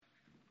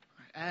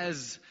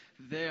as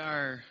they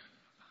are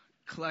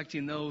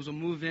collecting those, we'll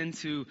move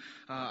into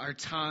our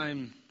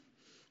time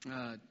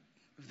of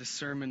the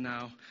sermon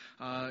now.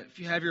 If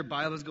you have your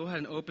Bibles, go ahead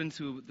and open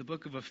to the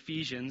book of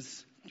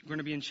Ephesians. We're going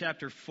to be in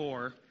chapter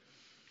 4.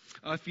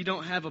 If you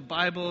don't have a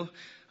Bible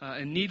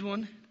and need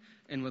one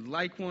and would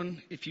like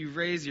one, if you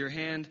raise your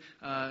hand,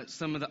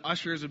 some of the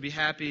ushers would be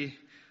happy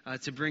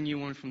to bring you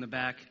one from the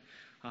back.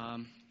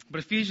 But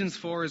Ephesians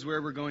 4 is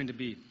where we're going to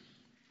be.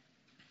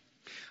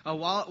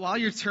 While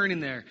you're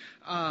turning there,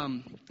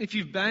 if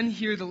you've been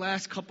here the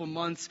last couple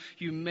months,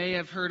 you may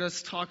have heard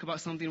us talk about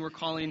something we're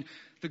calling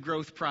the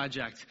Growth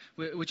Project,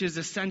 which is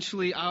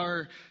essentially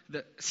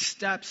the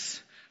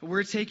steps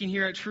we're taking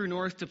here at True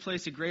North to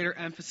place a greater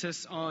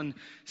emphasis on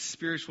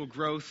spiritual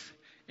growth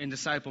and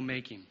disciple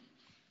making.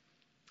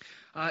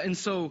 And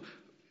so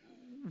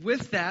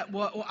with that,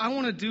 what I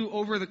want to do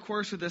over the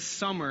course of this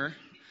summer,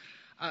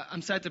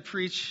 I'm set to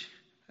preach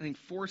I think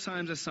 4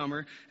 times this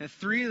summer, and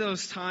 3 of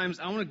those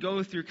times I want to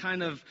go through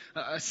kind of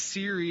a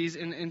series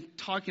and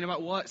talking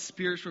about what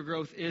spiritual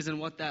growth is and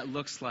what that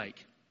looks like.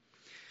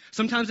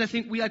 Sometimes I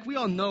think we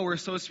all know we're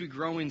supposed to be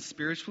growing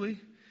spiritually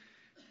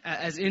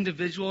as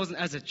individuals and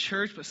as a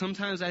church, but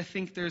sometimes I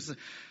think there's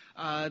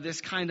this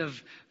kind of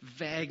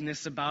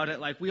vagueness about it.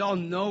 Like we all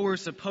know we're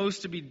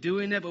supposed to be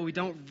doing it, but we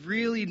don't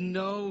really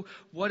know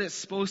what it's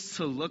supposed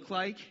to look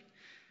like,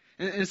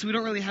 and so we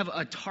don't really have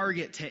a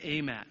target to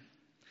aim at.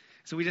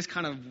 So we just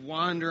kind of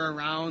wander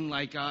around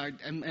like,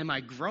 am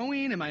I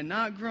growing? Am I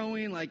not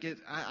growing?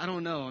 I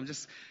don't know. I'm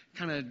just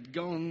kind of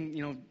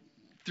going,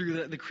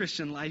 through the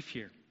Christian life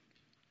here.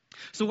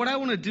 So what I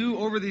want to do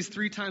over these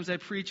 3 times I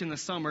preach in the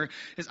summer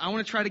is I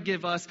want to try to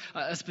give us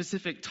a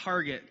specific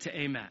target to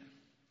aim at.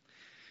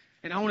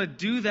 And I want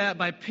to do that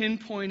by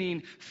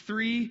pinpointing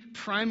 3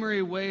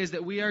 primary ways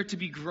that we are to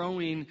be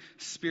growing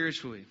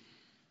spiritually.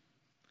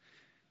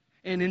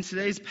 And in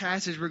today's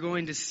passage, we're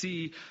going to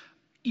see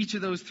each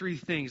of those 3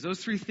 things.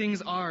 Those 3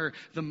 things are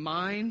the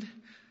mind,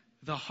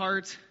 the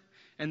heart,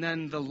 and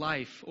then the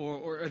life,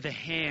 or the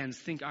hands.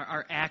 Think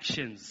our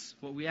actions,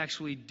 what we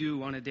actually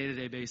do on a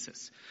day-to-day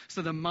basis.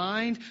 So the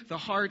mind, the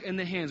heart, and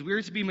the hands. We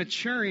are to be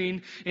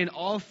maturing in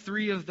all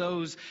 3 of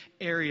those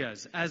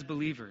areas as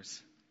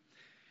believers.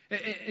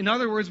 In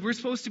other words, we're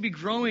supposed to be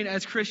growing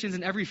as Christians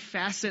in every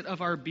facet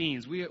of our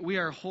beings. We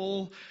are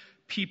whole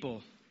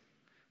people.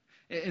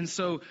 And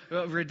so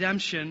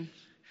redemption,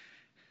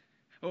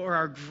 or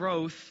our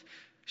growth,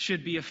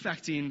 should be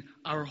affecting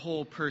our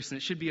whole person.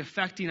 It should be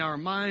affecting our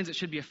minds. It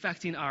should be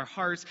affecting our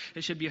hearts.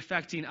 It should be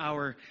affecting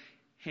our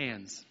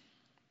hands.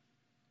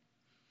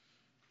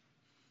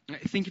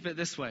 Think of it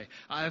this way.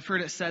 I've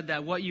heard it said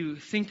that what you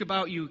think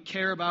about, you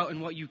care about,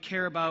 and what you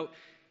care about,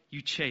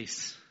 you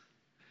chase.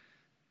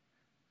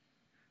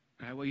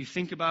 All right, what you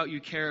think about, you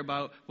care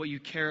about. What you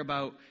care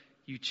about,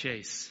 you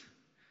chase.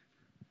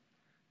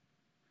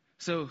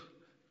 So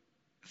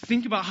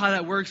think about how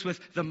that works with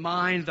the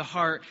mind, the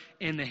heart,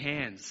 and the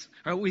hands.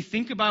 All right, what we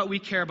think about, we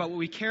care about. What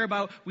we care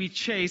about, we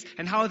chase,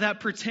 and how that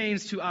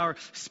pertains to our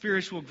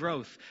spiritual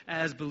growth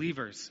as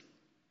believers.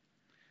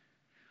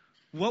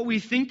 What we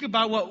think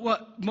about,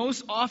 what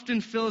most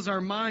often fills our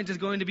minds is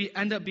going to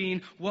end up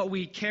being what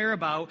we care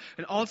about,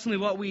 and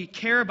ultimately what we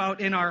care about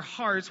in our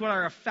hearts, what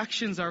our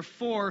affections are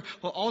for,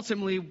 will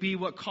ultimately be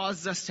what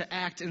causes us to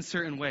act in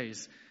certain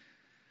ways.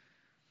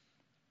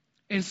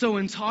 And so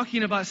in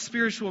talking about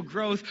spiritual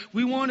growth,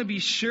 we want to be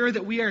sure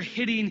that we are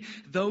hitting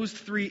those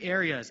 3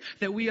 areas,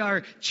 that we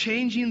are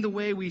changing the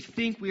way we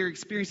think, we are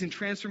experiencing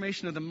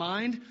transformation of the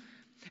mind,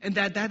 and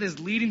that is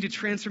leading to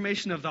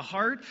transformation of the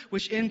heart,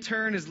 which in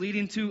turn is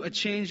leading to a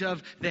change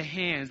of the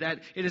hands, that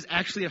it is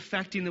actually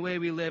affecting the way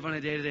we live on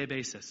a day-to-day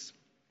basis.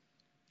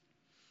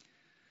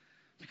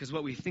 Because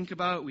what we think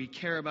about, we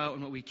care about,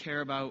 and what we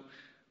care about,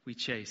 we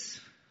chase.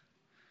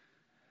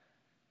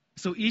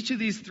 So each of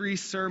these 3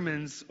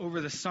 sermons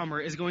over the summer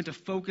is going to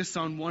focus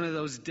on one of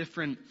those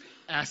different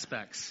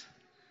aspects.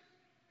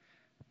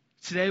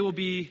 Today will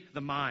be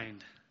the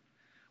mind.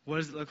 What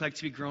does it look like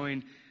to be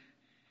growing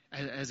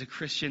as a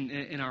Christian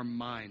in our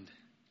mind?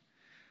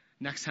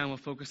 Next time we'll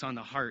focus on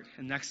the heart,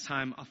 and next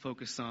time I'll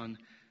focus on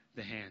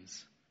the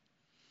hands.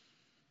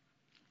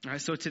 All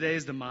right, so today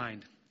is the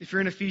mind. If you're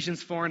in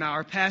Ephesians 4 now,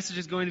 our passage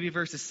is going to be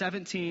verses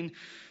 17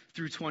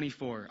 through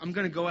 24. I'm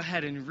going to go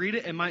ahead and read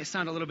it. It might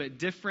sound a little bit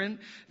different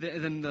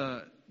than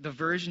the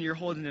version you're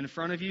holding in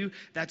front of you.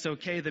 That's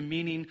okay. The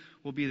meaning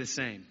will be the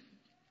same.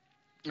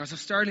 So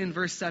starting in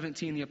verse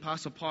 17, the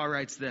Apostle Paul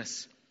writes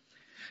this.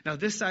 Now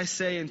this I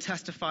say and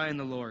testify in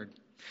the Lord,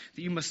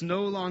 that you must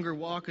no longer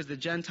walk as the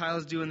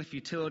Gentiles do in the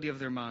futility of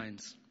their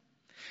minds.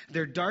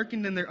 They're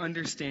darkened in their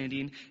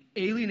understanding,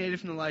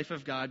 alienated from the life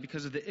of God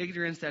because of the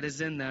ignorance that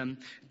is in them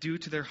due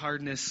to their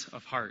hardness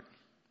of heart.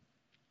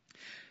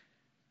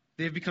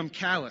 They have become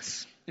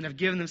callous and have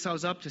given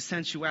themselves up to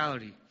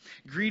sensuality,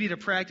 greedy to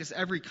practice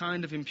every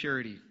kind of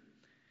impurity.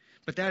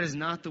 But that is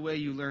not the way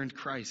you learned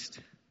Christ,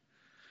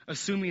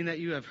 assuming that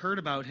you have heard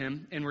about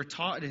him and were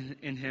taught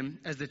in him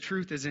as the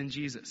truth is in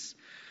Jesus,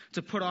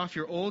 to put off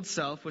your old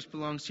self, which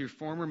belongs to your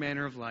former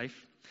manner of life,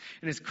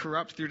 and is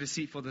corrupt through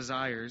deceitful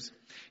desires,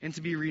 and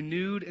to be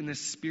renewed in the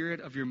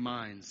spirit of your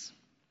minds,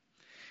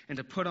 and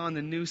to put on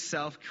the new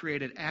self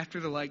created after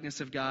the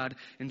likeness of God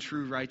in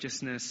true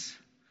righteousness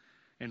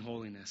and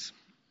holiness.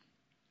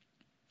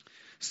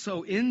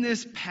 So in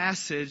this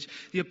passage,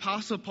 the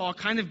Apostle Paul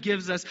kind of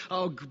gives us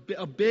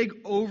a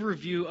big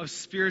overview of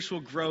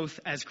spiritual growth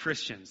as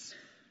Christians.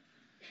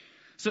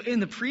 So in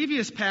the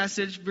previous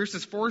passage,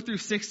 verses 4 through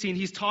 16,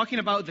 he's talking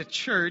about the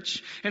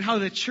church and how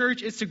the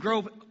church is to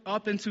grow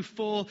up into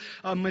full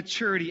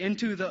maturity,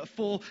 into the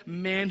full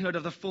manhood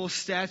of the full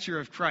stature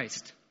of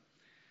Christ.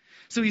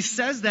 So he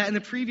says that in the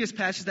previous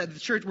passage that the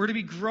church, we're to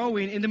be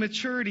growing into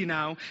maturity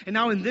now. And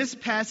now in this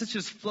passage,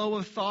 his flow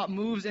of thought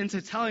moves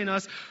into telling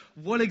us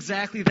what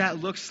exactly that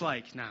looks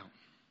like now.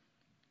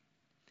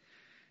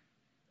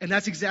 And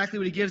that's exactly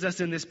what he gives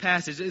us in this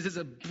passage. It's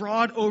a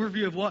broad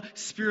overview of what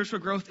spiritual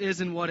growth is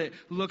and what it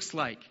looks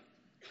like.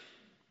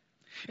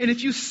 And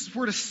if you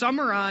were to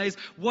summarize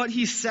what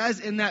he says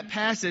in that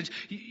passage,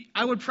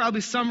 I would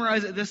probably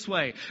summarize it this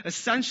way.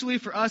 Essentially,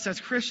 for us as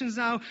Christians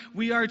now,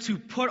 we are to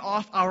put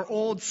off our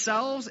old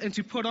selves and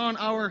to put on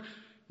our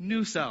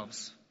new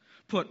selves.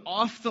 Put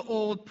off the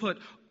old, put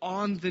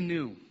on the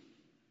new.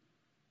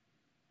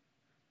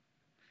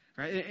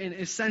 Right? And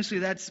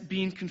essentially, that's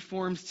being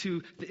conformed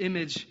to the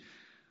image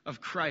of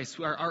Christ.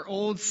 Our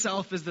old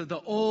self is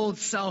the old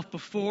self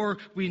before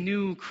we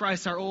knew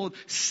Christ, our old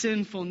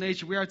sinful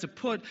nature. We are to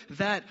put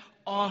that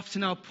off to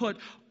now put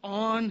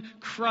on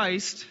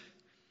Christ,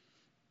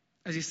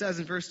 as he says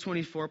in verse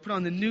 24, put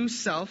on the new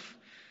self,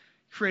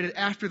 created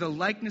after the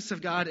likeness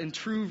of God in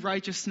true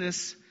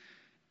righteousness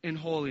and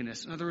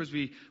holiness. In other words,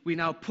 we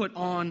now put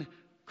on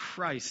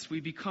Christ.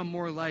 We become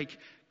more like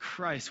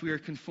Christ. We are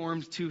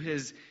conformed to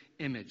his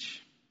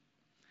image.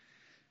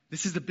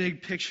 This is the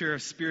big picture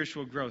of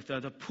spiritual growth,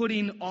 the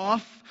putting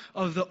off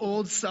of the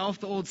old self,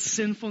 the old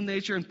sinful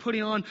nature, and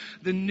putting on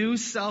the new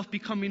self,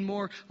 becoming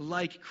more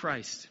like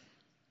Christ.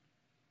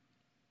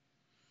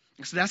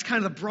 So that's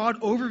kind of the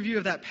broad overview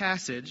of that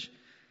passage.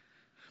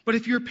 But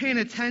if you're paying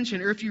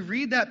attention, or if you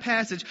read that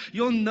passage,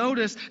 you'll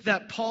notice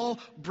that Paul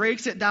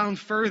breaks it down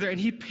further, and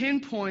he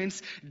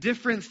pinpoints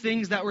different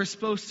things that we're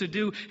supposed to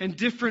do and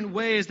different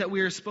ways that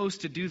we are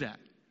supposed to do that.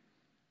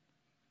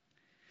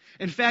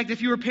 In fact,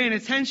 if you were paying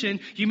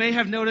attention, you may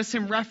have noticed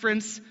him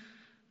reference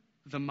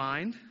the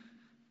mind,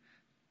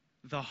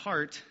 the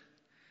heart,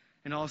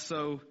 and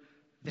also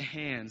the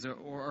hands,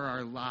 or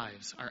our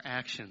lives, our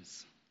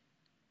actions.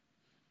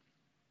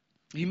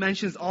 He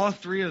mentions all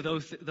three of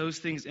those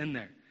things in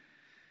there,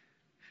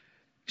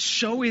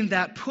 showing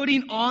that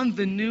putting on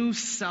the new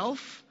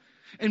self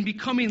and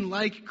becoming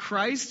like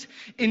Christ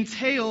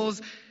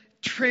entails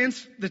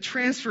the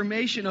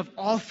transformation of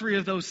all three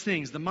of those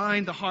things, the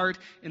mind, the heart,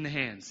 and the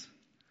hands.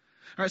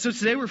 All right, so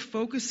today we're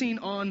focusing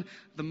on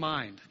the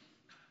mind.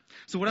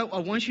 So what I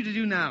want you to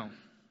do now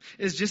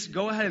is just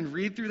go ahead and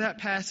read through that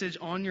passage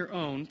on your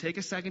own. Take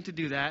a second to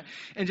do that.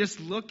 And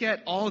just look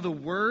at all the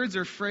words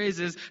or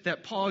phrases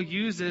that Paul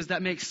uses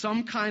that make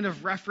some kind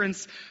of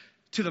reference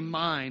to the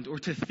mind or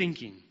to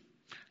thinking.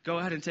 Go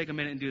ahead and take a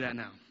minute and do that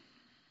now.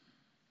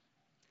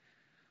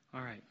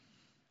 All right,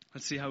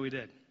 let's see how we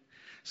did.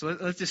 So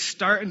let's just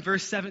start in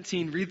verse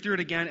 17, read through it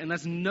again, and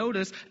let's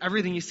notice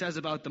everything he says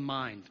about the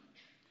mind.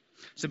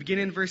 So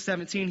beginning in verse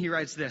 17, he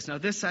writes this, "Now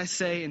this I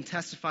say and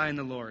testify in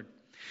the Lord,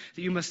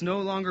 that you must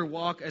no longer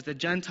walk as the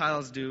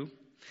Gentiles do,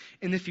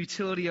 in the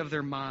futility of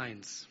their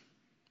minds."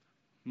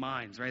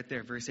 Minds, right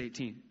there, verse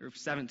 18, or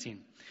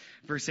 17.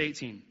 Verse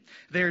 18.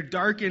 "They are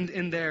darkened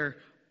in their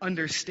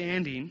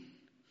understanding,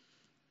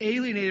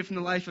 alienated from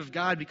the life of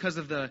God because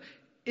of the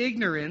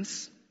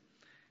ignorance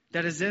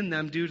that is in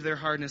them due to their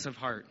hardness of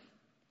heart."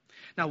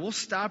 Now, we'll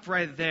stop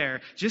right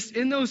there. Just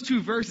in those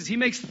two verses, he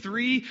makes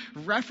three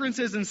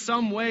references in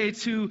some way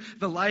to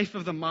the life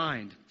of the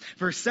mind.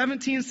 Verse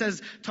 17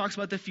 talks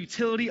about the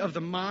futility of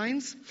the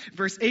minds.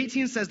 Verse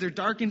 18 says they're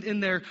darkened in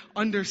their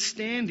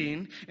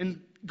understanding,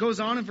 and goes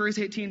on in verse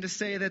 18 to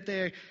say that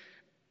they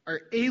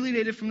are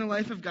alienated from the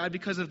life of God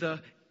because of the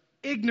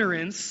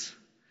ignorance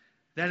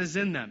that is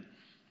in them.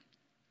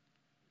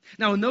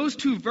 Now, in those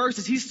two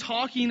verses, he's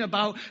talking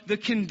about the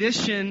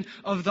condition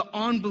of the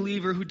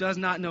unbeliever who does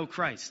not know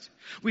Christ.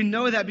 We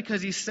know that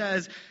because he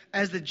says,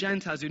 as the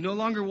Gentiles do. No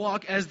longer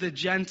walk as the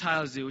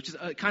Gentiles do, which is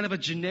kind of a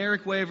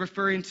generic way of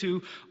referring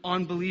to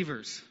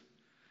unbelievers.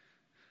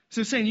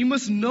 So saying, you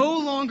must no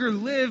longer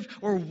live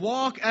or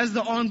walk as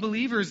the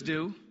unbelievers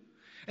do.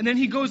 And then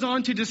he goes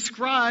on to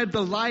describe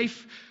the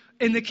life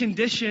and the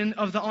condition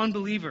of the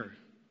unbeliever.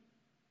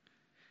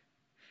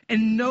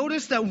 And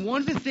notice that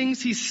one of the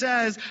things he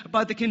says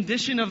about the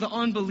condition of the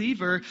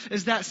unbeliever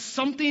is that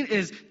something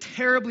is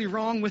terribly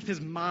wrong with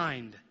his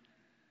mind.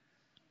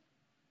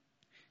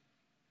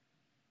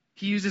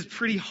 He uses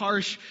pretty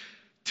harsh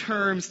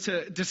terms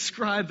to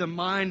describe the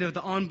mind of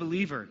the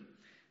unbeliever,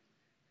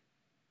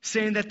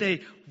 saying that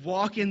they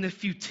walk in the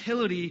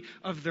futility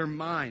of their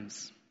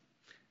minds,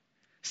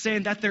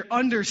 saying that their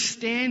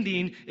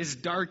understanding is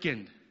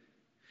darkened,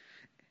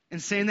 and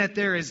saying that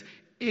there is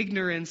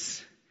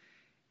ignorance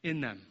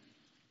in them.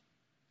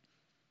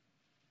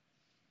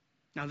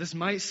 Now, this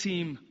might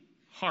seem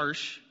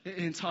harsh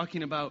in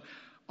talking about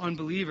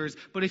unbelievers,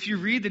 but if you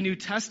read the New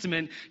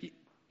Testament,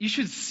 you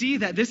should see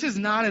that this is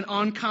not an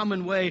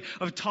uncommon way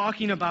of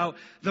talking about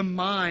the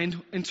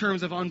mind in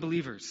terms of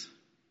unbelievers.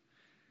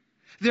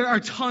 There are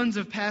tons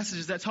of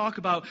passages that talk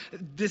about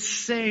this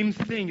same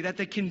thing, that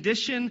the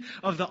condition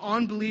of the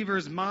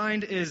unbeliever's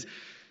mind is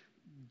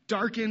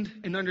darkened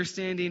in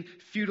understanding,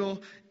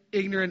 futile,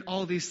 ignorant,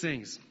 all these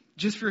things.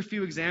 Just for a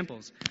few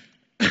examples.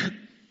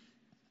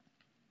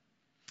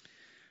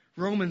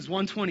 Romans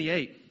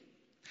 1:28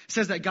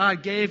 says that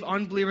God gave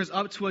unbelievers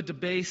up to a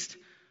debased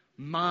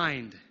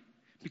mind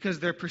because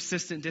of their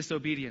persistent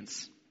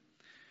disobedience.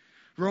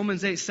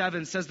 Romans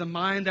 8:7 says the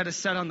mind that is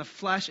set on the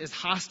flesh is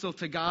hostile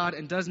to God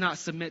and does not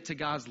submit to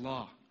God's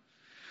law.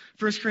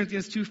 1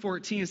 Corinthians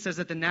 2:14 says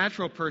that the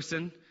natural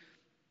person,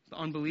 the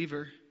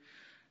unbeliever,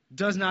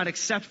 does not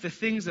accept the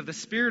things of the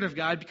Spirit of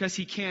God because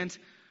he can't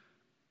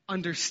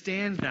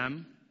understand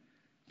them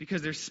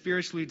because they're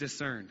spiritually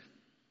discerned.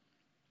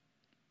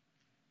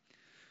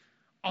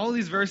 All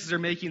these verses are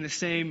making the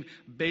same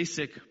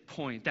basic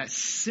point, that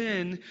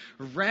sin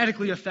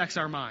radically affects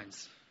our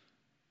minds.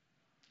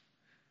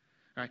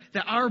 Right?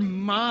 That our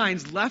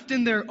minds, left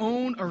in their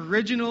own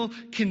original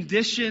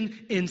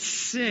condition in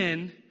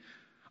sin,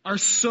 are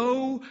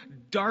so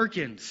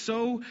darkened,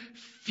 so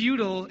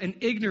futile and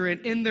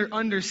ignorant in their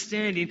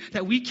understanding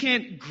that we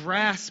can't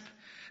grasp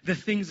the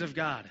things of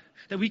God,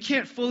 that we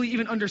can't fully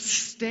even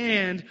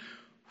understand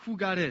who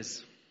God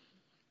is.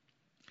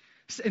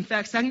 In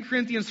fact, 2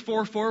 Corinthians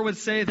 4:4 would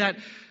say that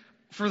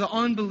for the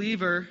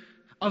unbeliever,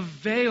 a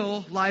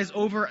veil lies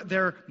over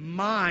their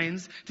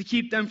minds to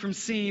keep them from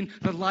seeing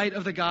the light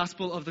of the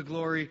gospel of the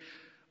glory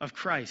of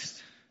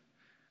Christ.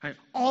 Right?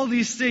 All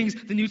these things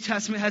the New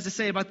Testament has to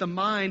say about the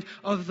mind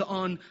of the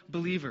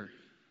unbeliever.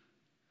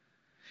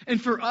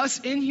 And for us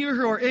in here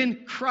who are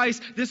in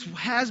Christ, this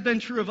has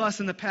been true of us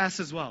in the past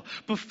as well.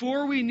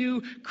 Before we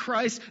knew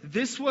Christ,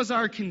 this was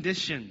our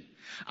condition.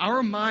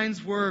 Our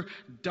minds were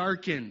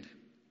darkened.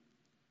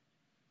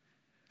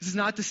 This is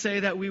not to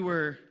say that we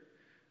were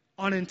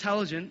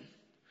unintelligent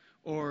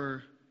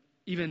or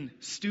even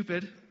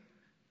stupid.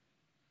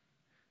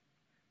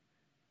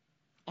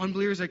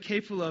 Unbelievers are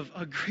capable of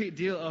a great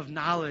deal of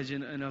knowledge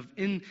and of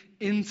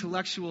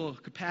intellectual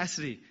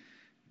capacity.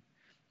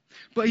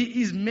 But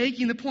he's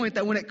making the point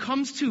that when it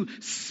comes to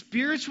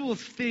spiritual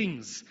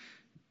things,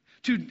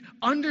 to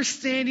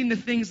understanding the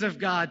things of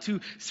God, to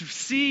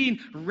seeing,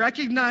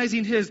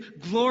 recognizing His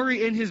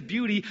glory and His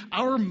beauty,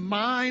 our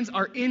minds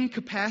are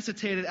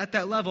incapacitated at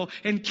that level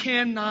and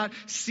cannot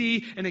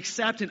see and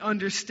accept and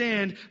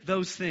understand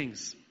those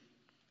things.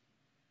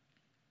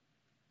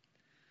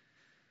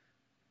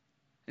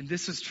 And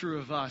this is true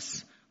of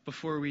us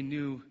before we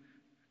knew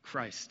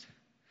Christ.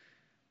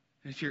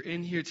 And if you're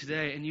in here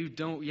today and you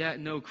don't yet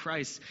know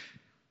Christ,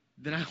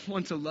 then I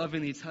want to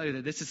lovingly tell you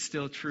that this is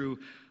still true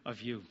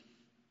of you.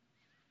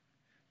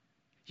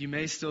 You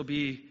may still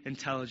be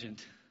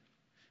intelligent,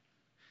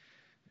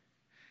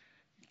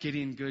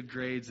 getting good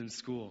grades in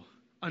school,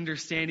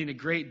 understanding a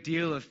great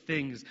deal of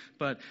things,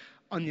 but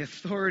on the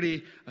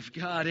authority of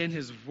God in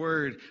His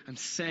Word, I'm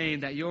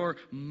saying that your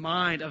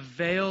mind, a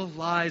veil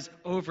lies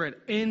over it,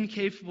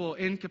 incapable,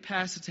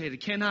 incapacitated,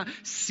 cannot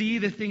see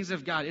the things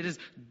of God. It is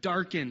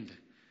darkened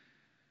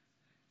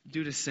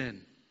due to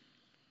sin.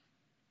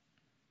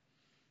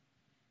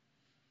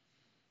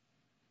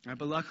 All right,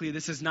 but luckily,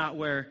 this is not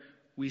where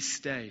we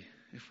stay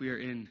if we are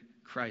in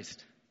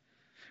Christ.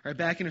 All right,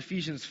 back in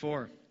Ephesians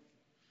 4.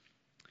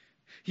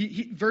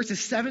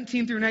 Verses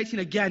 17 through 19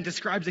 again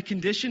describes the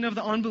condition of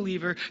the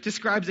unbeliever,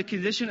 describes the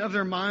condition of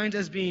their mind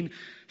as being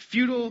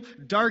futile,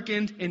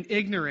 darkened, and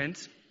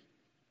ignorant.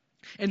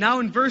 And now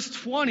in verse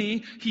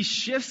 20, he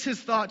shifts his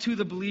thought to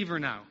the believer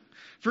now.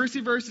 First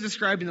two verses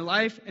describing the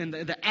life and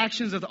the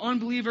actions of the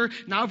unbeliever.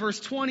 Now verse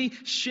 20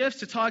 shifts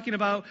to talking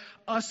about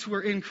us who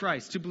are in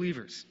Christ, to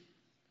believers.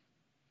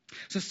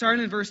 So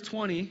starting in verse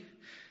 20,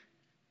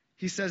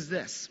 he says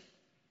this: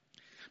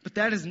 "But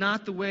that is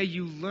not the way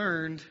you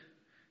learned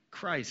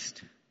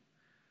Christ,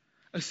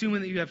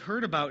 assuming that you have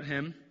heard about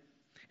Him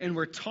and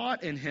were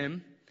taught in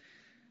Him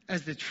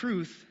as the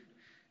truth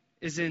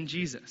is in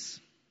Jesus."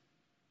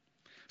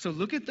 So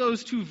look at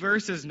those two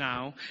verses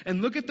now,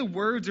 and look at the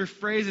words or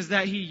phrases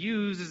that he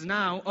uses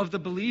now of the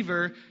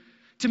believer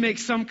to make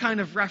some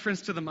kind of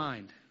reference to the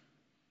mind.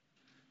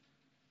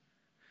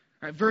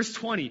 All right, verse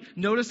 20,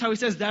 notice how he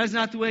says, that is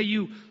not the way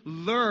you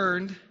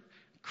learned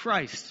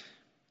Christ.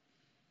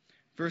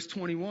 Verse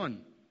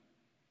 21,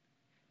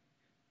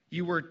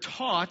 you were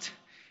taught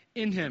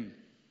in Him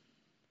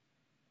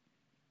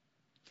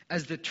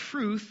as the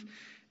truth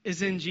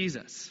is in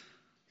Jesus.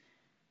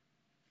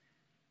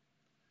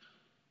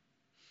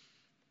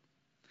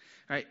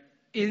 All right,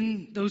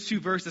 in those two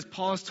verses,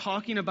 Paul is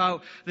talking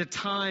about the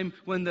time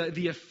when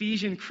the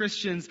Ephesian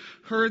Christians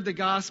heard the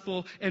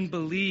gospel and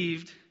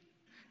believed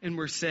and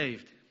were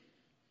saved.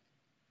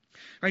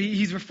 Right,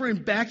 he's referring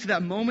back to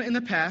that moment in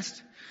the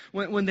past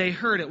when they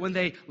heard it, when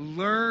they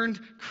learned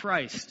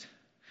Christ.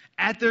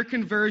 At their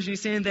conversion,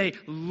 he's saying they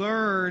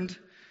learned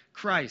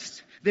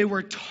Christ. They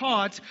were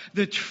taught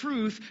the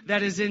truth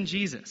that is in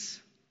Jesus.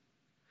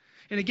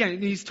 And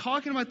again, he's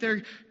talking about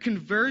their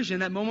conversion,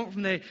 that moment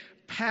when they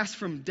passed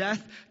from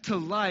death to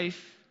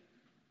life.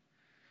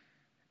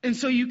 And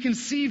so you can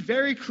see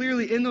very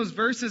clearly in those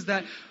verses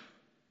that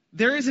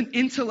there is an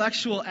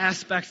intellectual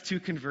aspect to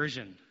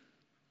conversion.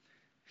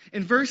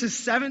 In verses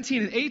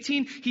 17 and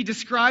 18, he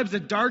describes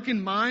the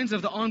darkened minds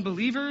of the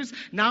unbelievers.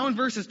 Now in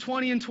verses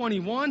 20 and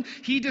 21,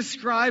 he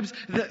describes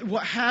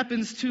what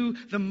happens to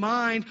the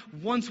mind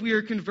once we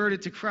are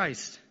converted to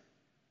Christ.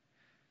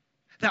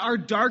 That our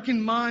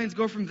darkened minds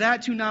go from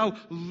that to now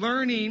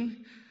learning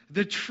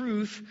the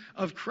truth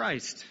of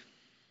Christ.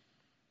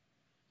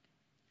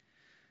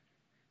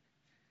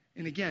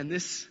 And again,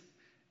 this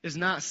is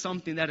not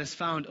something that is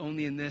found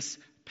only in this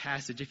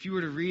passage. If you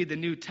were to read the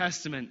New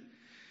Testament,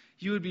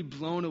 you would be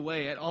blown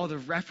away at all the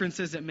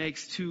references it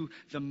makes to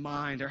the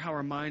mind, or how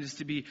our mind is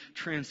to be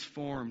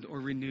transformed or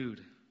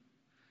renewed.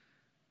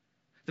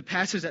 The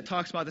passage that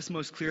talks about this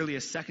most clearly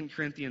is 2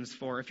 Corinthians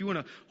 4. If you want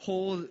to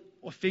hold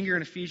a finger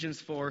in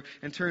Ephesians 4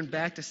 and turn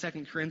back to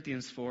 2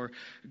 Corinthians 4,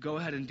 go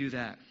ahead and do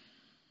that.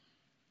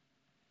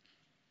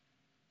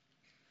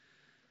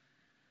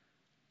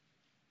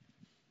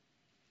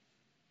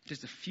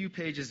 Just a few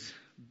pages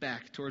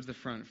back towards the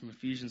front from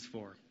Ephesians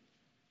 4.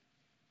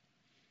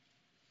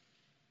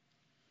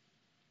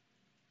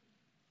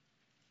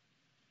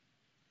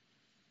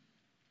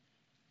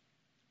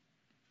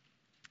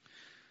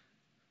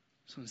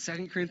 So in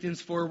 2 Corinthians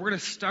 4, we're going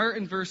to start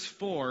in verse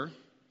 4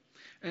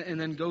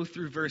 and then go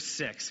through verse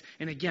 6.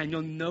 And again,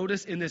 you'll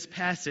notice in this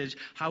passage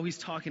how he's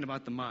talking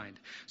about the mind.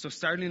 So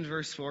starting in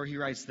verse 4, he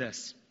writes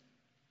this.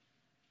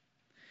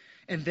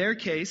 In their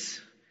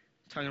case,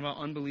 talking about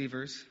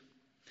unbelievers,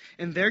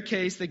 in their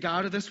case, the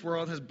God of this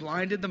world has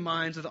blinded the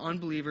minds of the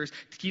unbelievers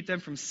to keep them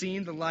from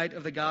seeing the light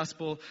of the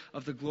gospel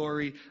of the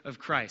glory of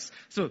Christ.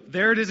 So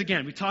there it is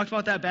again. We talked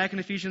about that back in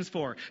Ephesians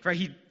 4, right?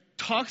 He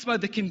talks about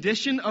the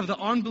condition of the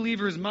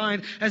unbeliever's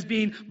mind as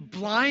being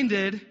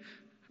blinded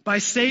by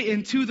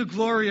Satan to the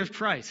glory of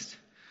Christ.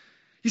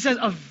 He says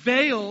a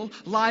veil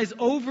lies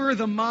over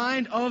the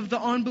mind of the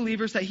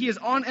unbelievers that he is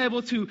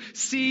unable to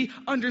see,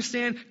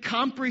 understand,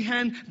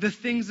 comprehend the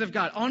things of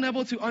God,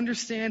 unable to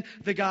understand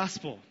the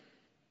gospel.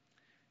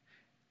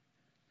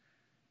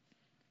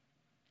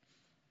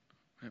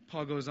 Right,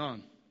 Paul goes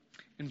on.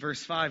 In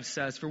verse 5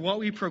 says, "For what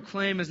we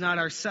proclaim is not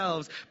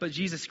ourselves, but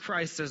Jesus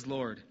Christ as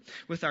Lord,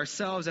 with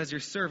ourselves as your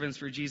servants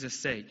for Jesus'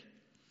 sake."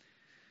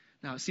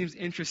 Now, it seems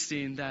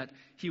interesting that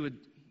he would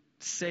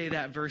say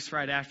that verse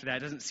right after that. It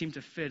doesn't seem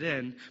to fit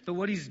in. But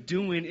what he's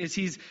doing is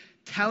he's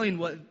telling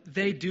what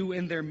they do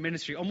in their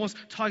ministry, almost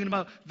talking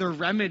about the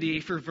remedy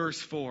for verse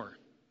 4.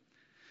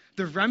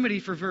 The remedy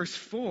for verse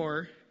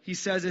 4, he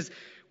says, is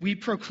we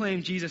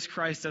proclaim Jesus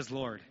Christ as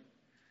Lord.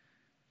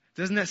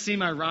 Doesn't that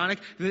seem ironic?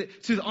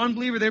 To the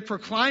unbeliever, they're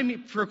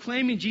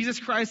proclaiming Jesus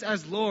Christ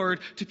as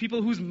Lord to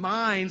people whose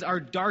minds are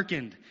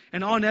darkened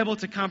and unable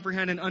to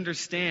comprehend and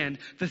understand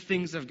the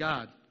things of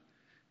God.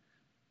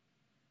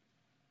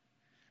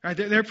 Right?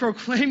 They're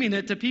proclaiming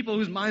it to people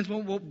whose minds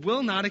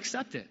will not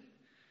accept it.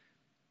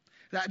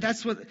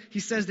 That's what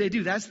he says they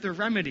do. That's the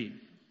remedy.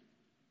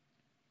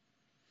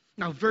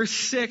 Now, verse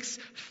 6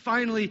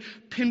 finally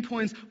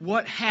pinpoints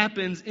what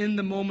happens in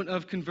the moment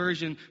of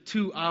conversion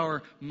to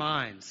our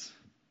minds.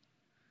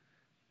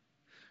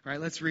 All right,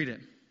 let's read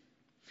it.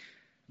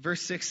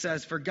 Verse 6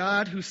 says, "For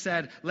God who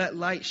said, 'Let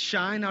light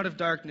shine out of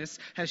darkness,'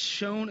 has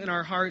shone in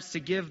our hearts to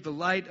give the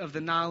light of the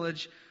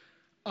knowledge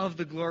of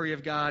the glory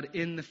of God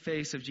in the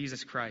face of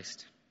Jesus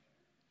Christ."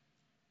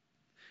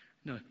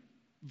 No,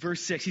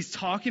 verse 6, he's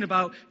talking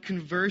about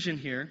conversion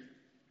here.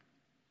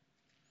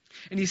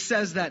 And he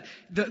says that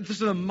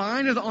the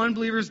mind of the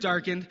unbeliever is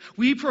darkened.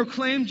 We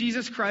proclaim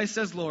Jesus Christ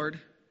as Lord.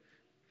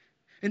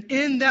 And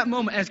in that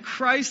moment, as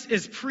Christ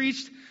is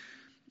preached,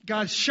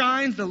 God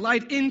shines the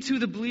light into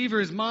the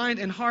believer's mind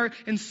and heart,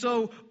 and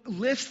so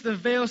lifts the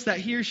veil so that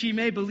he or she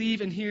may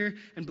believe and hear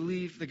and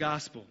believe the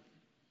gospel.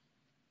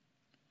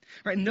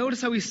 Right? Notice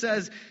how he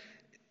says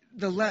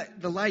the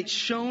light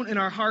shone in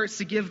our hearts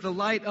to give the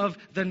light of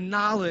the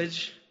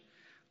knowledge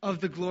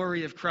of the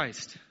glory of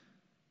Christ.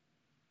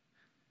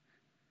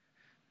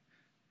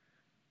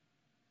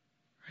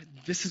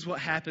 This is what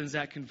happens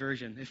at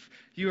conversion. If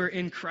you are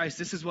in Christ,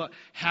 this is what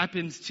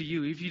happens to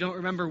you. If you don't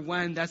remember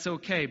when, that's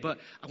okay. But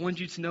I want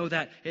you to know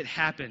that it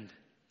happened.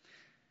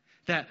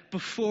 That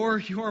before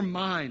your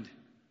mind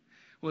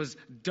was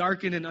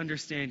darkened in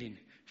understanding,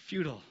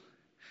 futile,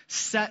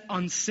 set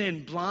on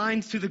sin,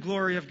 blind to the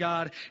glory of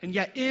God, and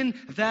yet in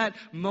that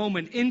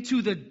moment,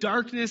 into the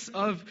darkness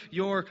of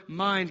your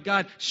mind,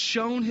 God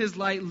shone his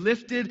light,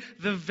 lifted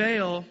the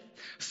veil,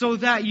 so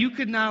that you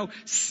could now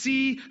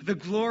see the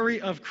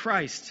glory of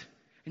Christ.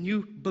 And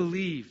you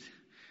believed.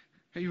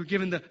 You were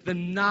given the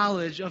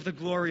knowledge of the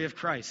glory of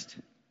Christ.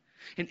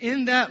 And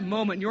in that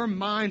moment, your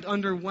mind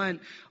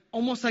underwent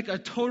almost like a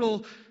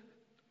total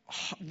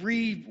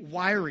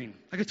rewiring,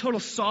 like a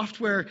total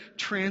software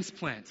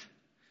transplant.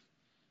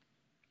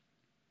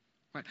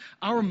 Right?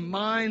 Our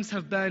minds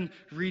have been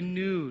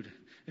renewed.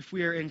 if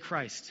we are in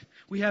Christ.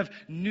 We have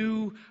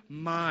new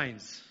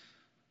minds.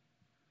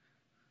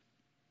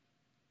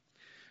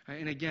 All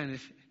right, and again,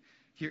 if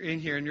you're in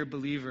here and you're a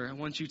believer, I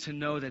want you to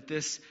know that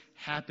this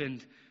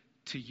happened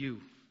to you.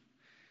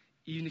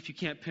 Even if you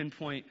can't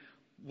pinpoint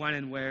when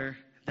and where,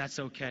 that's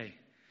okay.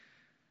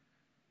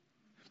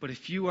 But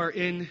if you are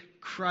in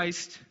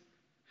Christ,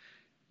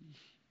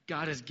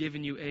 God has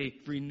given you a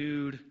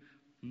renewed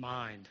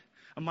mind.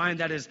 A mind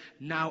that is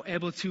now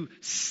able to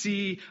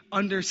see,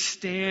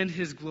 understand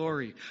His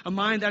glory. A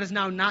mind that is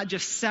now not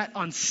just set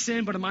on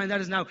sin, but a mind that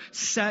is now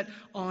set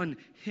on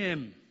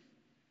Him.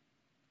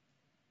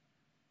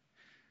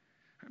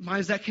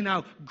 Minds that can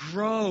now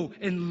grow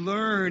and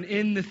learn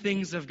in the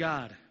things of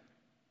God.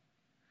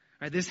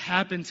 Right, this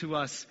happened to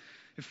us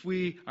if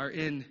we are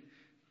in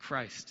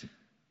Christ.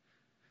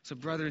 So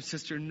brother and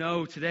sister,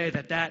 know today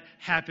that that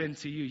happened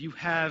to you. You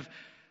have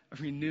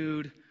a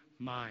renewed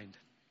mind.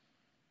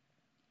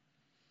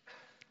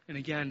 And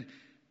again,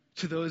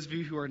 to those of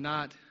you who are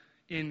not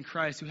in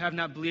Christ, who have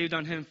not believed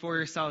on Him for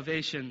your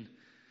salvation,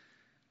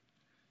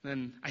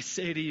 then I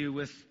say to you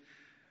with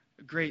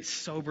great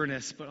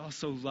soberness, but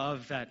also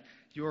love, that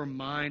your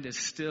mind is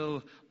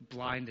still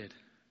blinded.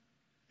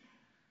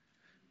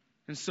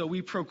 And so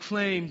we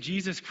proclaim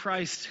Jesus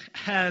Christ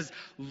as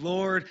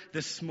Lord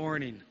this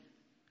morning.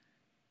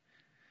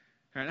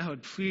 All right, I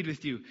would plead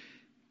with you,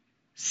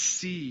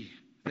 see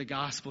the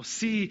gospel.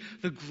 See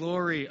the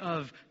glory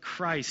of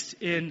Christ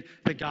in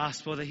the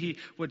gospel, that He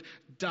would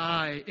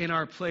die in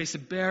our place,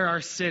 bear our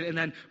sin, and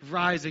then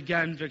rise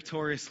again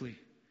victoriously.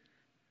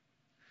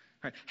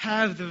 All right,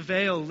 have the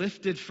veil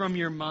lifted from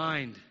your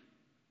mind.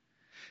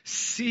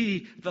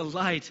 See the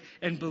light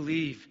and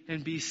believe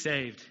and be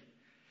saved.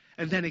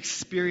 And then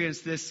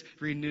experience this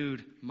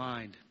renewed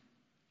mind.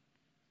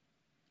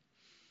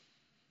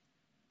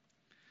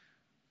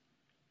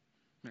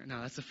 Right,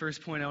 now, that's the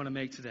first point I want to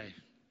make today.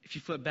 If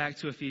you flip back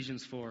to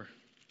Ephesians 4,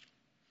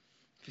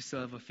 if you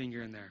still have a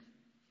finger in there.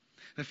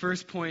 The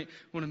first point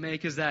I want to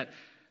make is that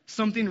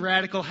something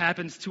radical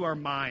happens to our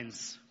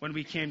minds when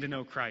we came to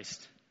know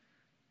Christ.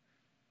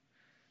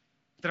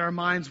 That our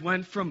minds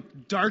went from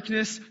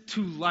darkness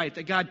to light.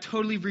 That God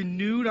totally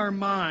renewed our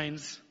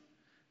minds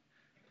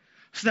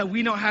so that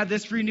we now have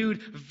this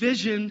renewed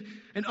vision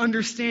and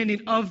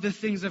understanding of the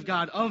things of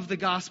God, of the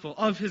gospel,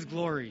 of His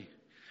glory.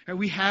 And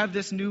we have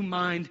this new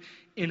mind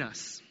in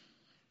us.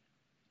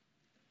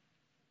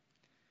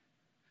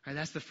 All right,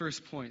 that's the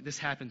first point. This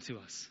happened to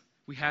us.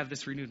 We have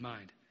this renewed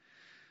mind.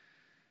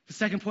 The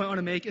second point I want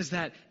to make is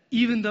that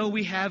even though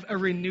we have a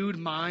renewed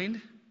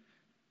mind,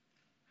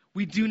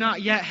 we do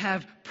not yet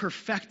have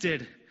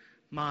perfected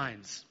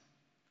minds.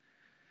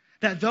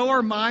 That though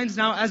our minds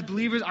now as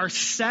believers are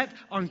set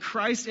on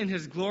Christ and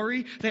His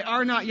glory, they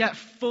are not yet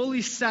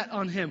fully set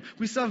on Him.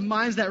 We still have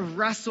minds that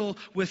wrestle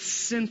with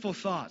sinful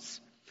thoughts.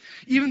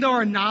 Even though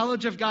our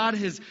knowledge of God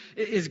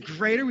is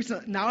greater, we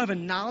still now have a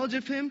knowledge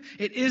of Him,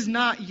 it is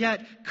not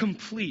yet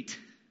complete.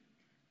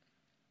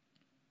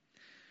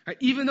 Right?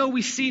 Even though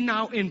we see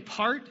now in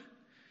part,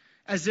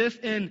 as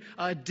if in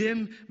a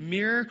dim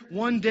mirror,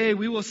 one day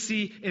we will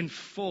see in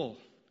full.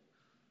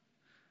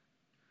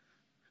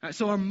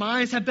 So our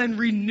minds have been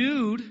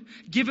renewed,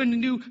 given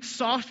new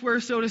software,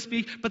 so to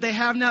speak, but they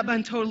have not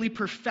been totally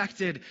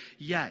perfected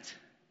yet.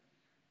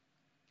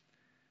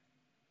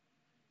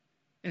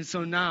 And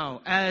so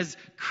now, as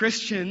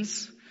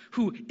Christians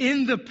who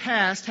in the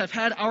past have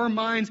had our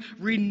minds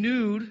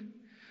renewed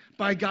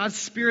by God's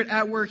Spirit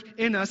at work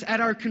in us,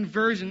 at our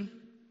conversion,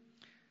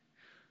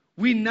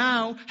 we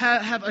now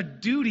have a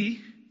duty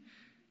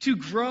to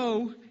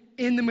grow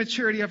in the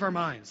maturity of our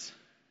minds.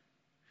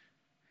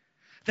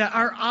 That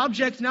our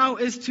object now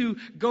is to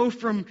go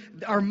from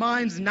our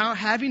minds now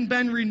having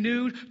been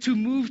renewed to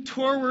move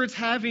towards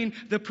having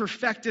the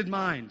perfected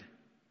mind.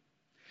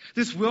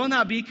 This will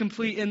not be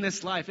complete in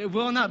this life. It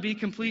will not be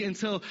complete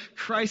until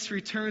Christ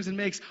returns and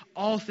makes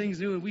all things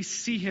new and we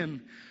see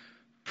Him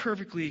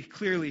perfectly,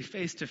 clearly,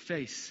 face to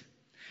face.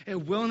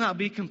 It will not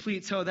be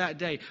complete till that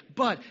day.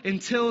 But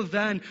until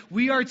then,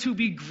 we are to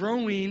be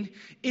growing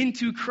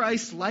into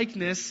Christ's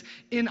likeness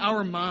in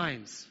our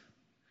minds.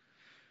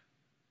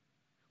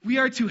 We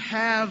are to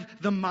have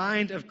the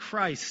mind of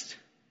Christ,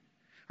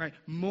 right?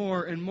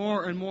 More and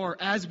more and more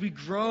as we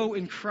grow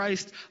in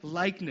Christ's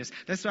likeness.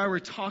 That's why we're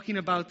talking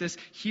about this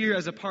here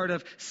as a part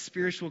of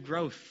spiritual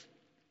growth.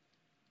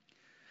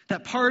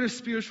 That part of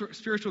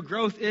spiritual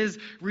growth is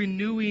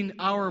renewing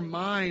our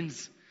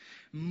minds,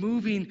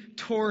 moving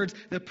towards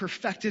the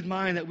perfected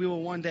mind that we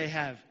will one day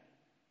have.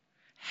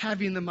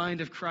 Having the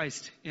mind of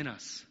Christ in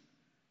us.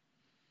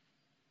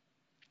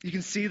 You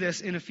can see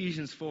this in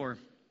Ephesians 4.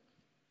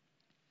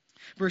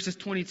 Verses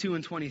 22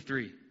 and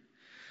 23.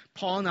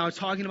 Paul now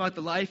talking about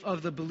the life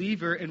of the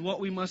believer and what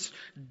we must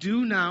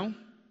do now.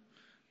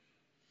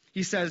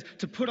 He says,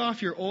 to put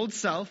off your old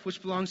self,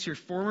 which belongs to your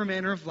former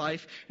manner of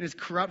life and is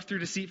corrupt through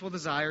deceitful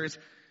desires.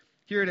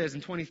 Here it is in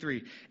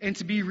 23. And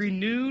to be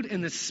renewed in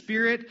the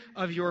spirit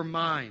of your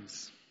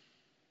minds.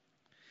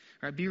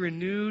 All right, be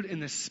renewed in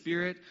the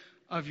spirit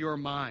of your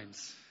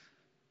minds.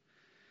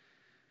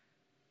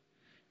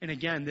 And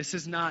again, this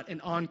is not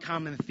an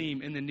uncommon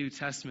theme in the New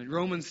Testament.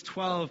 Romans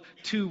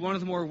 12:2, one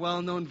of the more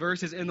well-known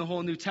verses in the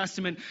whole New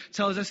Testament,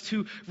 tells us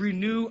to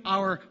renew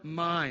our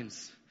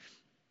minds.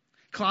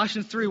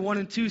 Colossians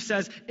 3:1-2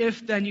 says,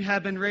 if then you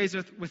have been raised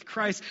with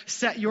Christ,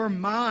 set your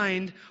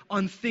mind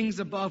on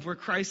things above where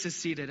Christ is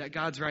seated at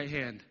God's right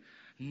hand,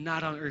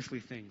 not on earthly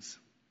things.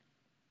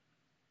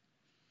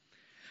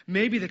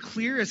 Maybe the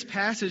clearest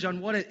passage on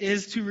what it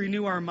is to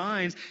renew our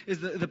minds is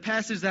the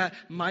passage that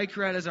Mike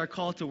read as our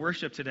call to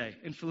worship today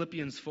in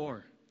Philippians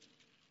 4.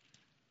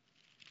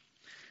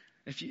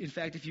 If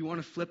you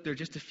want to flip there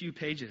just a few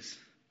pages.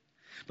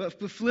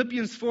 But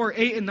Philippians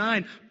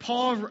 4:8-9,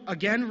 Paul,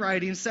 again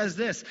writing, says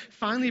this,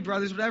 finally,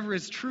 brothers, whatever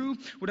is true,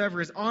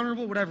 whatever is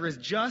honorable, whatever is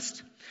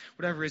just,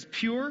 whatever is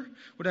pure,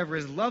 whatever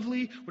is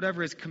lovely,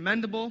 whatever is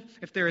commendable,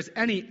 if there is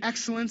any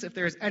excellence, if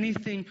there is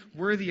anything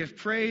worthy of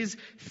praise,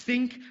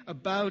 think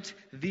about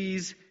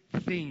these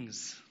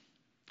things.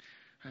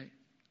 Right?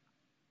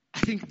 I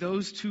think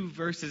those two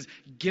verses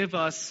give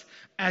us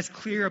as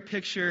clear a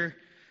picture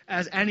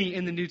as any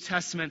in the New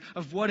Testament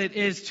of what it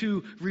is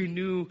to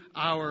renew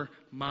our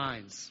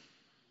minds.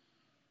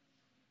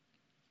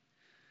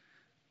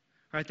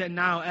 Right, that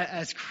now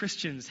as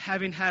Christians,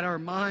 having had our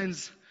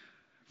minds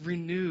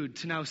renewed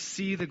to now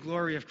see the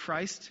glory of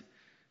Christ,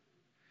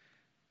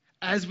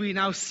 as we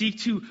now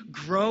seek to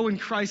grow in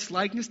Christ's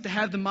likeness, to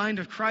have the mind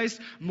of Christ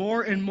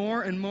more and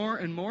more and more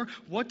and more,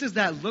 what does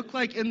that look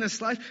like in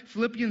this life?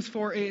 Philippians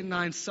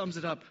 4:8-9 sums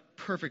it up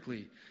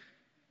perfectly.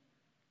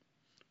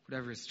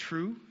 Whatever is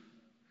true,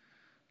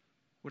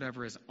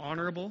 whatever is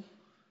honorable,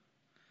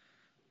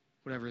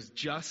 whatever is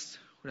just,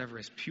 whatever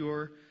is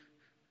pure,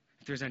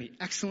 if there's any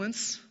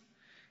excellence,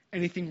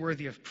 anything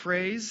worthy of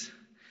praise,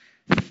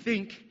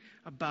 think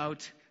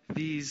about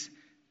these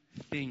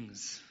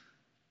things.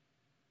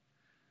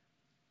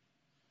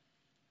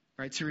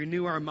 Right? To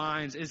renew our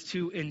minds is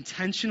to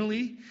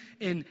intentionally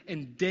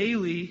and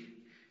daily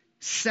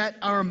set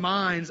our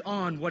minds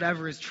on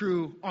whatever is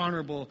true,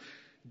 honorable,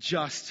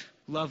 just,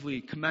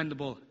 lovely,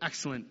 commendable,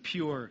 excellent,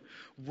 pure,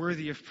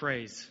 worthy of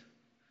praise.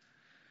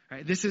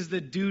 Right? This is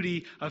the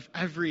duty of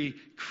every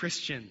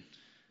Christian.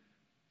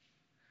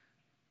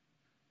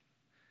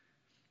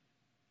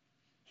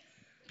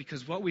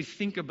 Because what we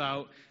think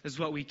about is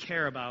what we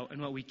care about,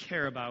 and what we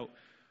care about,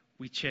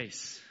 we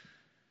chase.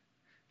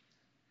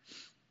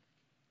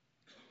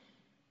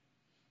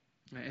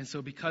 Right? And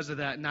so because of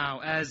that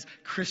now, as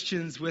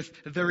Christians with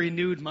the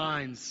renewed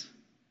minds,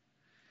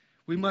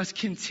 we must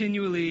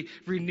continually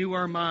renew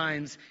our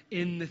minds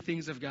in the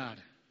things of God.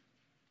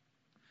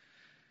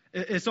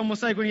 It's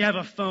almost like when you have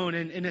a phone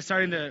and it's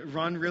starting to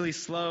run really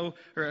slow,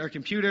 or a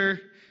computer,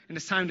 and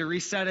it's time to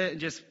reset it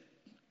and just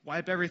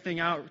wipe everything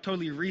out,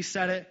 totally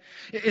reset it.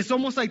 It's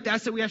almost like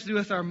that's what we have to do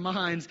with our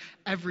minds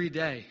every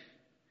day.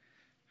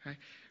 Right?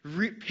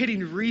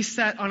 Hitting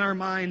reset on our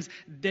minds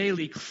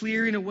daily,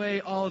 clearing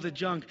away all the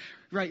junk,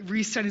 right?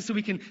 Resetting so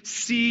we can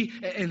see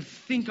and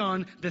think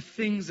on the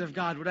things of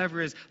God,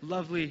 whatever is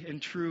lovely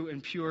and true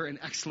and pure and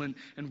excellent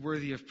and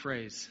worthy of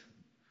praise.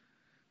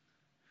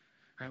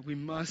 Right? We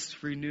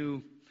must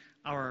renew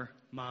our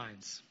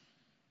minds.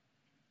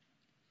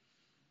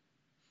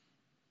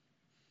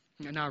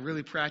 And now,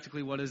 really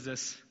practically, what does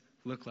this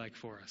look like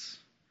for us?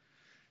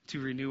 To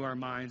renew our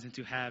minds and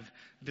to have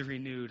the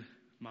renewed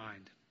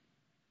mind.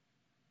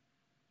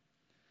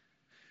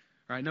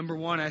 All right, number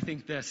one, I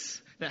think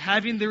this, that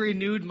having the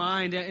renewed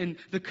mind and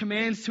the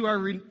commands to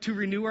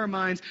renew our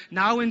minds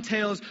now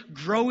entails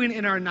growing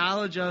in our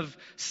knowledge of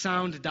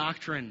sound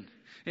doctrine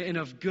and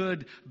of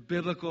good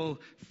biblical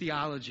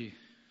theology.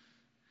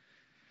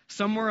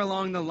 Somewhere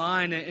along the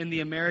line in the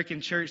American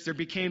church, there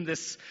became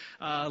this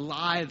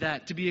lie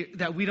that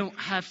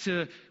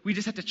we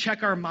just have to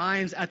check our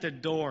minds at the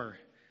door.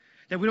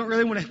 That we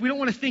don't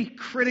want to think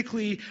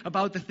critically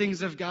about the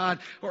things of God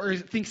or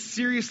think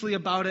seriously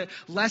about it,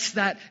 lest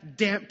that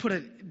put a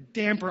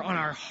damper on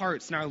our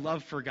hearts and our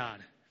love for God.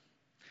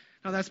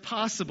 Now that's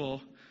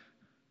possible,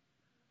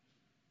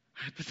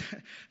 but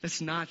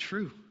that's not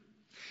true.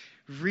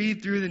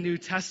 Read through the New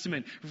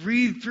Testament.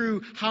 Read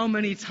through how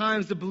many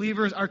times the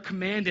believers are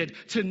commanded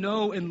to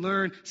know and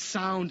learn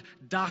sound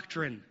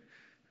doctrine.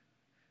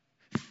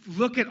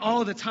 Look at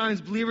all the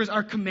times believers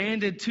are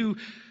commanded to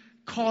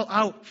call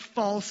out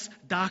false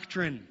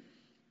doctrine.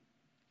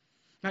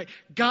 Right?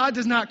 God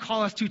does not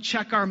call us to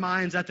check our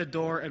minds at the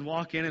door and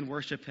walk in and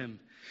worship Him.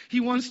 He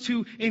wants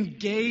to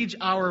engage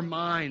our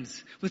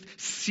minds with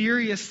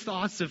serious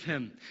thoughts of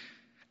Him.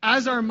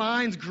 As our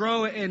minds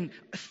grow in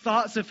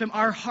thoughts of Him,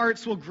 our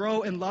hearts will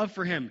grow in love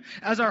for Him.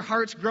 As our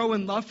hearts grow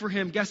in love for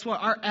Him, guess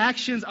what? Our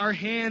actions, our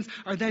hands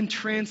are then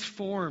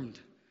transformed.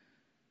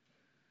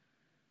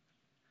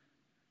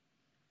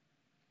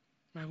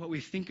 Right? What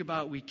we think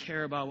about, we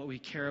care about. What we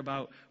care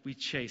about, we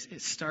chase.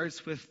 It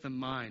starts with the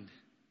mind.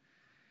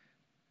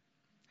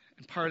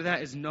 And part of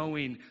that is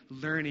knowing,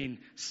 learning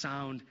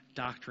sound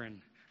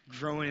doctrine,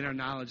 growing in our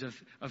knowledge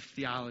of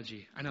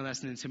theology. I know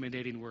that's an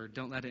intimidating word.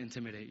 Don't let it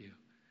intimidate you.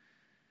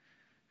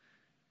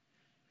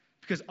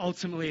 because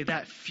ultimately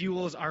that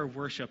fuels our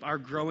worship. Our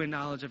growing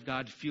knowledge of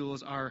God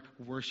fuels our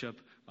worship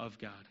of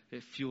God.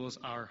 It fuels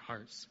our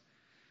hearts.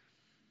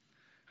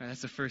 All right,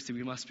 that's the first thing.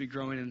 We must be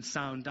growing in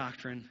sound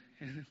doctrine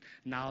and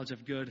knowledge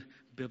of good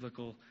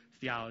biblical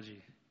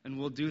theology. And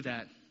we'll do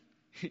that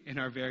in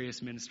our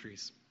various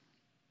ministries.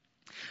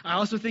 I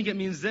also think it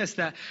means this,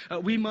 that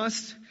we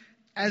must,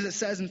 as it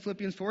says in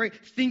Philippians 4:8,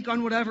 think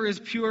on whatever is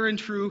pure and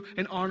true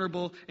and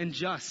honorable and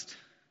just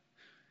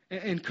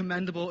and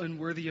commendable and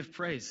worthy of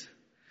praise.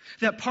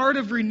 That part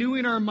of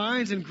renewing our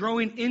minds and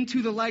growing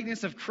into the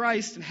likeness of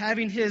Christ and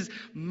having his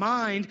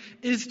mind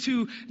is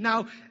to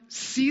now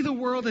see the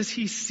world as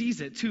he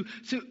sees it, to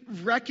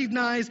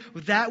recognize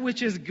that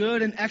which is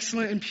good and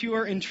excellent and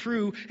pure and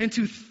true, and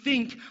to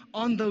think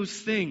on those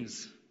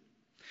things.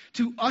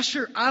 To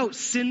usher out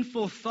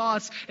sinful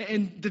thoughts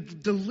and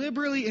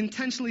deliberately,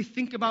 intentionally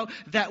think about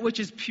that which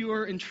is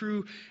pure and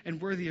true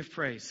and worthy of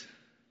praise.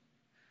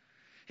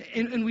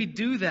 And we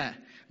do that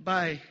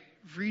by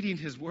reading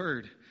his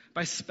word,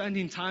 by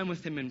spending time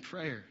with him in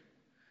prayer,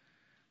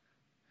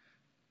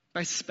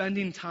 by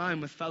spending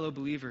time with fellow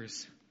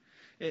believers.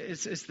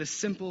 It's the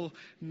simple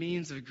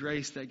means of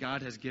grace that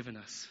God has given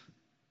us.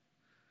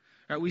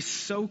 Right, we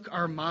soak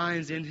our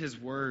minds in his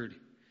word.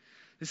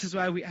 This is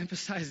why we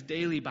emphasize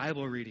daily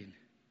Bible reading.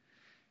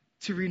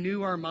 To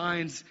renew our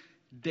minds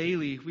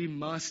daily, we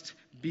must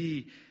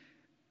be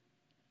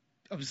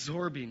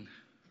absorbing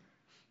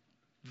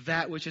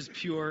that which is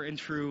pure and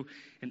true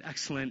and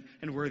excellent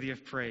and worthy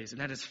of praise.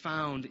 And that is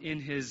found in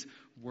his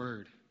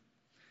word.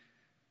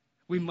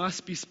 We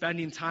must be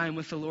spending time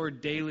with the Lord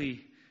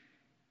daily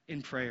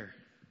in prayer.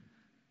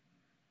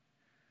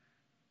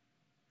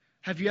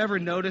 Have you ever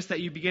noticed that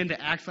you begin to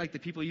act like the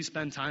people you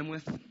spend time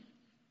with?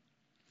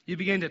 You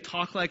begin to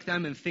talk like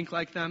them and think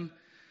like them.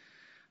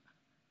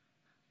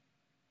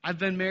 I've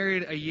been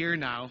married a year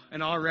now,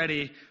 and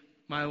already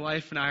my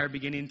wife and I are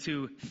beginning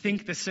to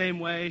think the same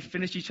way,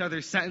 finish each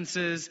other's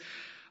sentences,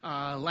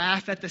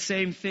 laugh at the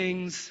same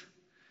things,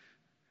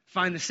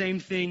 find the same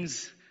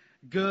things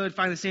good,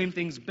 find the same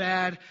things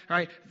bad,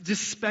 right?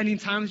 Just spending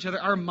time with each other,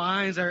 our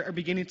minds are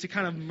beginning to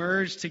kind of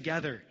merge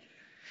together.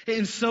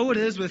 And so it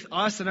is with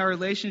us and our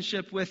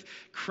relationship with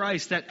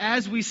Christ, that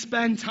as we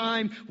spend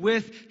time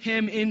with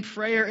him in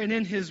prayer and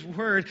in his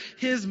word,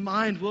 his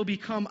mind will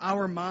become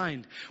our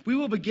mind. We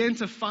will begin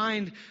to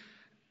find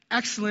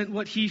excellent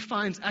what he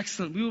finds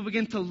excellent. We will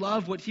begin to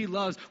love what he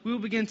loves. We will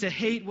begin to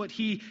hate what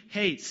he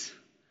hates.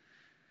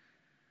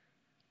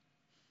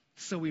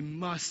 So we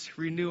must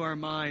renew our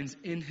minds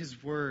in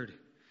his word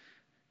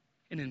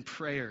and in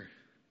prayer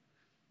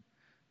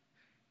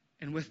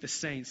and with the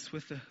saints,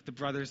 with the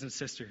brothers and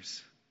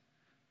sisters.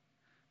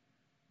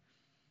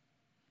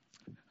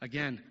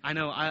 Again, I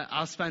know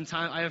I'll spend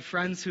time. I have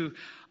friends who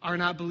are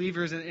not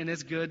believers, and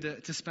it's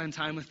good to spend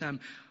time with them.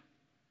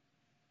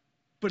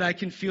 But I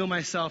can feel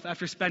myself,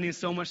 after spending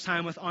so much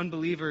time with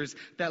unbelievers,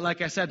 that,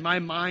 like I said, my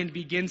mind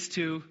begins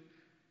to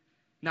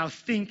now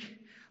think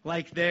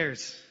like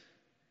theirs.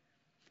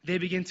 They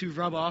begin to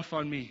rub off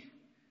on me.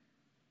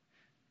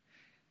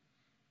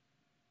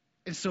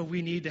 And so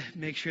we need to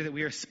make sure that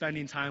we are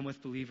spending time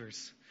with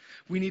believers.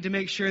 We need to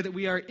make sure that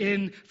we are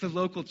in the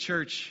local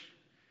church.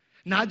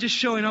 Not just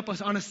showing up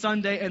on a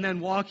Sunday and then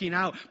walking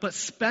out, but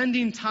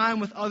spending time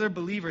with other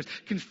believers,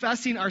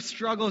 confessing our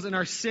struggles and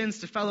our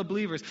sins to fellow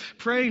believers,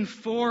 praying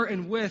for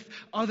and with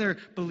other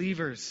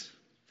believers,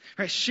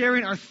 right?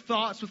 Sharing our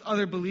thoughts with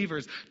other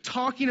believers,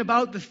 talking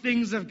about the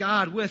things of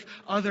God with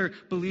other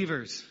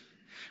believers,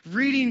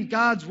 reading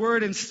God's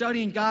word and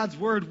studying God's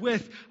word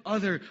with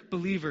other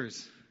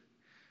believers.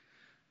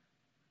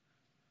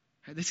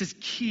 Right? This is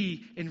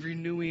key in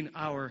renewing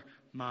our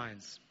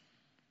minds.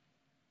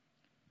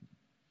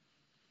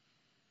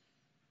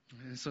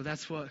 And so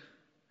that's what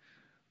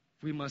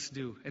we must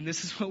do. And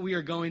this is what we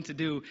are going to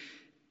do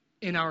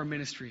in our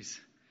ministries.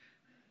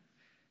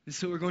 This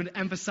is what we're going to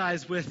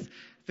emphasize with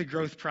the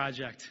Growth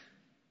Project.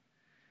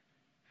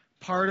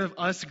 Part of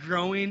us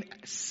growing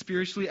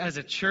spiritually as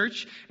a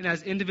church and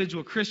as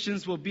individual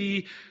Christians will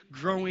be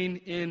growing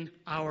in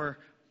our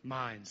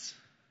minds.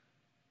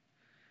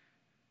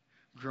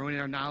 Growing in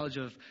our knowledge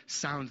of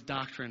sound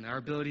doctrine, our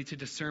ability to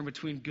discern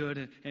between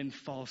good and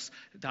false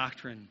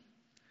doctrine.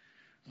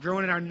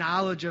 Growing in our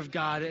knowledge of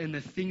God and the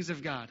things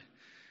of God.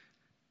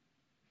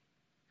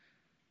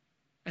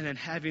 And then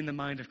having the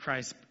mind of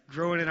Christ.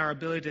 Growing in our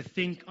ability to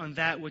think on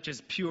that which is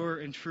pure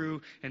and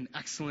true and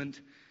excellent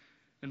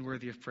and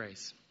worthy of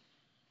praise.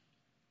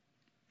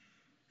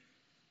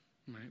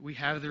 Right? We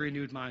have the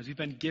renewed minds. We've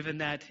been given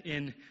that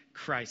in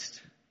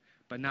Christ,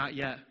 but not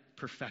yet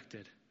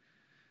perfected.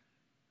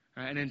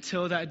 Right? And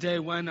until that day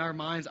when our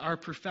minds are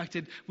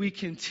perfected, we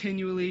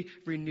continually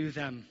renew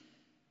them.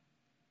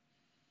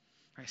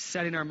 Right,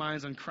 setting our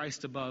minds on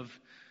Christ above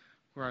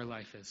where our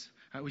life is.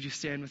 All right, would you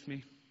stand with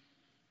me?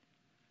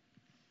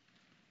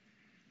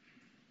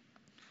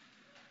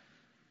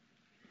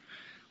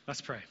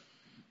 Let's pray.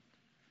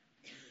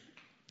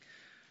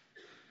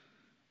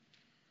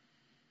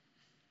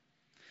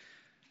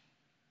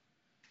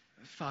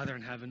 Father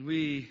in heaven,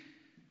 we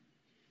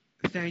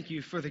thank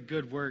you for the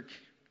good work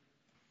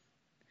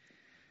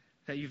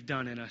that you've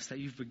done in us, that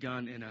you've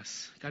begun in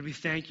us. God, we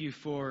thank you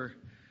for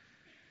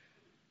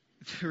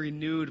the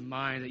renewed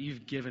mind that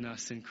you've given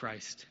us in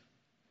Christ.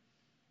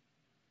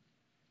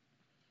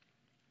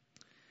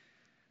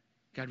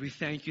 God, we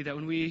thank you that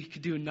when we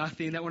could do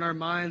nothing, that when our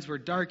minds were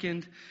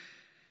darkened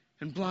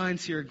and blind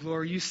to your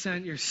glory, you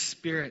sent your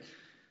Spirit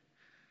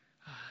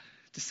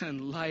to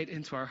send light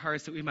into our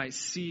hearts that we might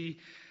see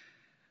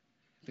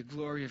the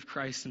glory of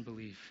Christ and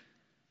believe.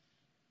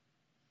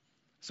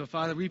 So,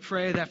 Father, we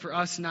pray that for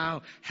us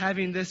now,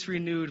 having this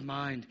renewed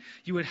mind,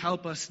 you would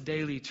help us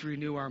daily to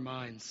renew our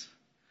minds.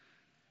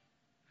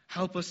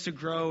 Help us to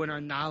grow in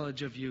our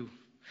knowledge of you.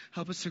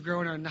 Help us to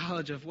grow in our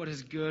knowledge of what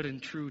is good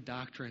and true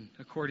doctrine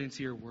according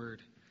to your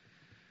word.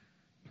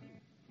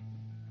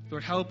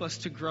 Lord, help us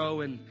to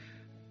grow in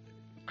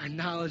our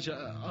knowledge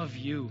of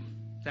you,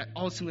 that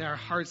ultimately our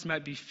hearts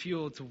might be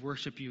fueled to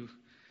worship you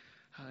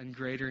in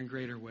greater and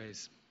greater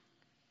ways.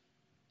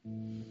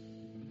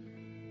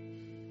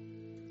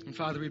 And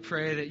Father, we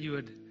pray that you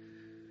would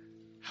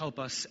help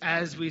us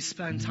as we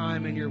spend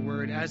time in your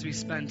word, as we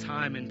spend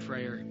time in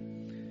prayer,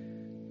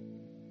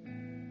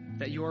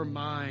 that your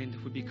mind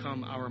would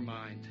become our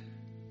mind.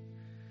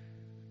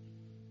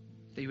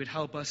 That you would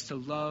help us to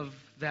love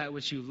that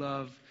which you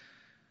love,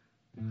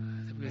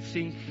 that we would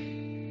think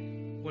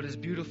what is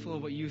beautiful,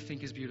 what you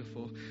think is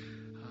beautiful,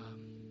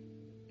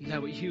 and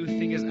that what you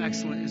think is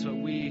excellent is what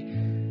we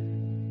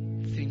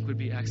think would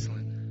be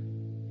excellent.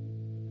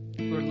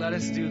 Lord, let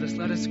us do this.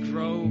 Let us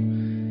grow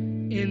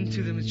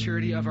into the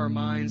maturity of our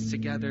minds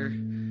together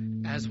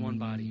as one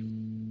body.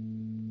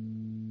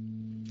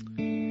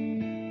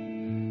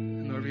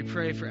 And Lord, we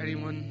pray for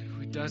anyone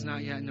who does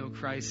not yet know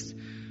Christ.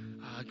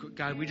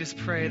 God, we just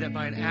pray that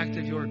by an act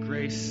of your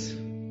grace,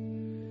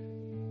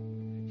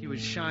 you would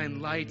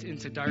shine light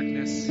into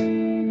darkness,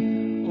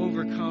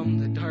 overcome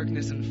the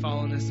darkness and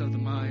fallenness of the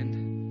mind,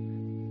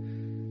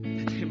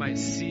 that they might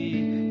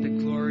see the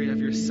glory of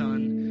your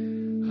Son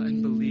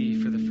and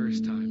believe for the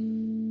first time.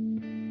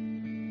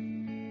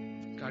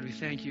 God, we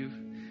thank you,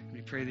 and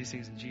we pray these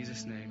things in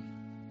Jesus' name.